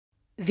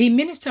The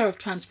Minister of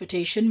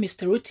Transportation,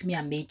 Mr. Rotimi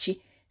Amaechi,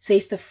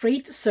 says the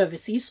freight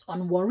services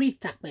on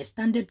Warri-Itakpe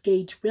standard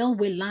gauge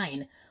railway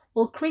line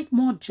will create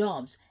more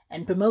jobs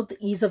and promote the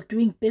ease of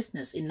doing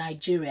business in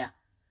Nigeria.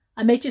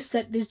 Amaechi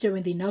said this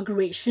during the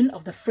inauguration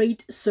of the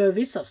freight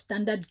service of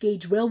standard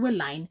gauge railway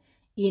line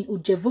in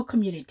Ujevo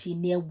community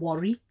near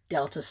Warri,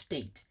 Delta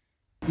State.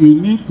 You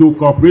need to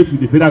cooperate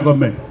with the federal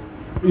government.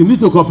 You need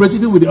to cooperate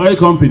even with the oil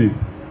companies.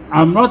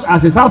 I'm not,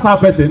 as a South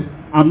person,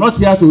 I'm not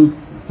here to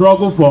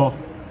struggle for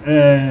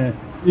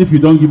if you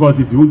don't give us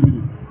this, you won't do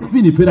this.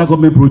 Even the federal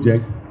government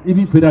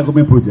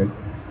project,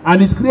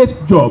 and it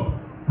creates job.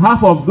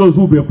 Half of those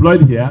who will be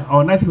employed here,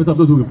 or 90% of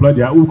those who will be employed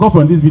here, will come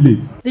from this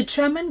village. The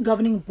chairman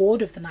governing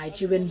board of the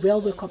Nigerian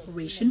Railway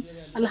Corporation,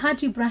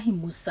 Alhaji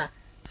Ibrahim Musa,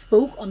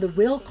 spoke on the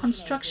rail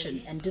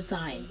construction and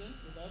design.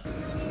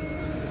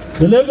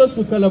 The Lagos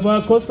to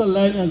Calabar coastal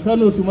line and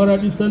Kano to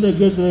Maradi standard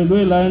gauge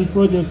railway line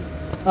projects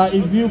are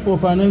in view for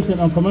financing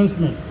and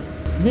commencement.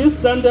 These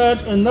standard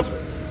and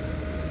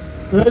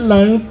rail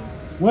lines,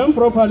 when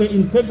properly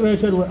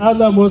integrated with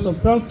other modes of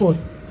transport,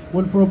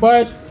 will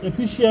provide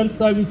efficient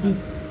services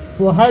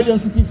for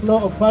high-density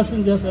flow of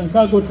passengers and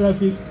cargo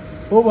traffic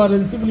over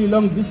relatively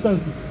long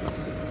distances,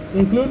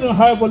 including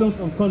high volumes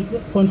of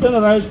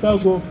containerized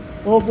cargo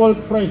or bulk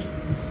freight,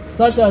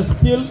 such as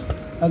steel,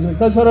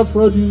 agricultural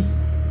produce,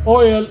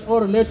 oil,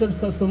 or related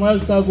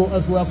customized cargo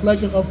as we are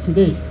flagging up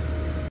today.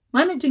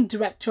 Managing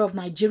Director of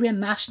Nigerian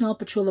National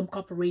Petroleum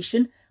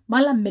Corporation,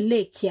 Malam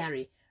Mele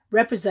Kyari,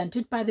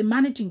 represented by the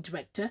Managing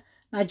Director,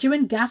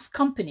 Nigerian Gas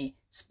Company,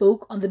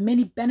 spoke on the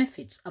many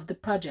benefits of the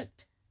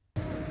project.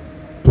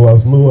 To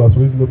as low as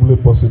reasonably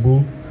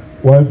possible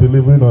while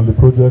delivering on the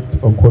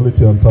project on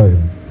quality and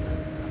time.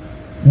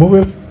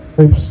 Moving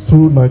pipes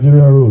through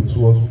Nigerian roads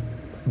was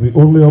the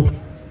only option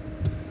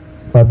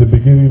at the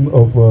beginning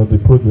of the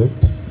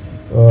project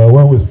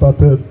when we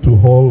started to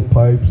haul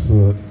pipes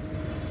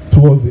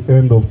towards the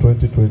end of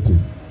 2020.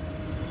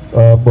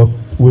 But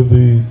with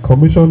the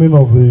commissioning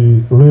of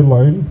the rail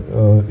line,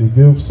 it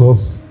gives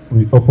us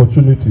the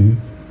opportunity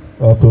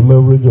to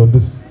leverage on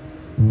this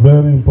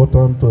very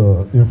important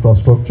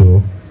infrastructure,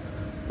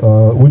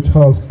 which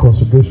has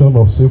consideration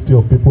of safety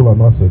of people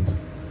and assets.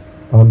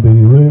 And the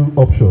rail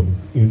option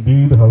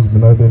indeed has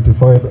been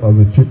identified as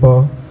a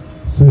cheaper,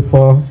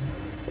 safer,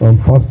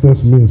 and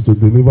fastest means to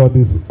deliver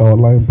these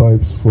line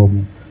pipes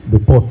from the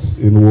ports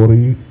in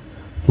Warri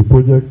to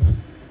project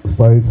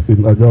sites in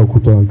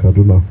Ajaokuta and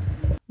Kaduna.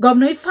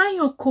 Governor Ifeanyi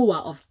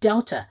Okowa of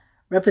Delta,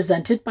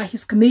 represented by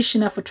his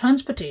Commissioner for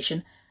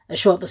Transportation,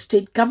 assured the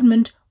state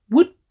government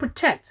would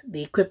protect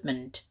the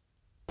equipment.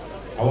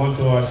 I want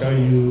to assure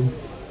you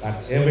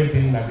that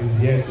everything that is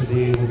here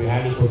today will be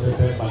highly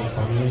protected by the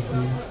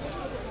community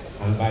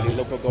and by the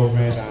local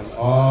government and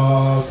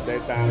all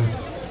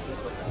Deltans,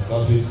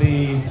 because we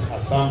see it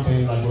as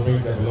something that will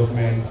bring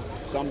development,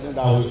 something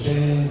that will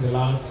change the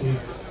landscape,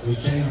 will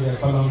change the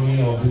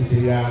economy of this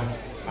area,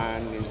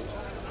 and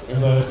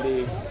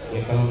invariably the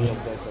economy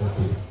of Delta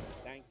State.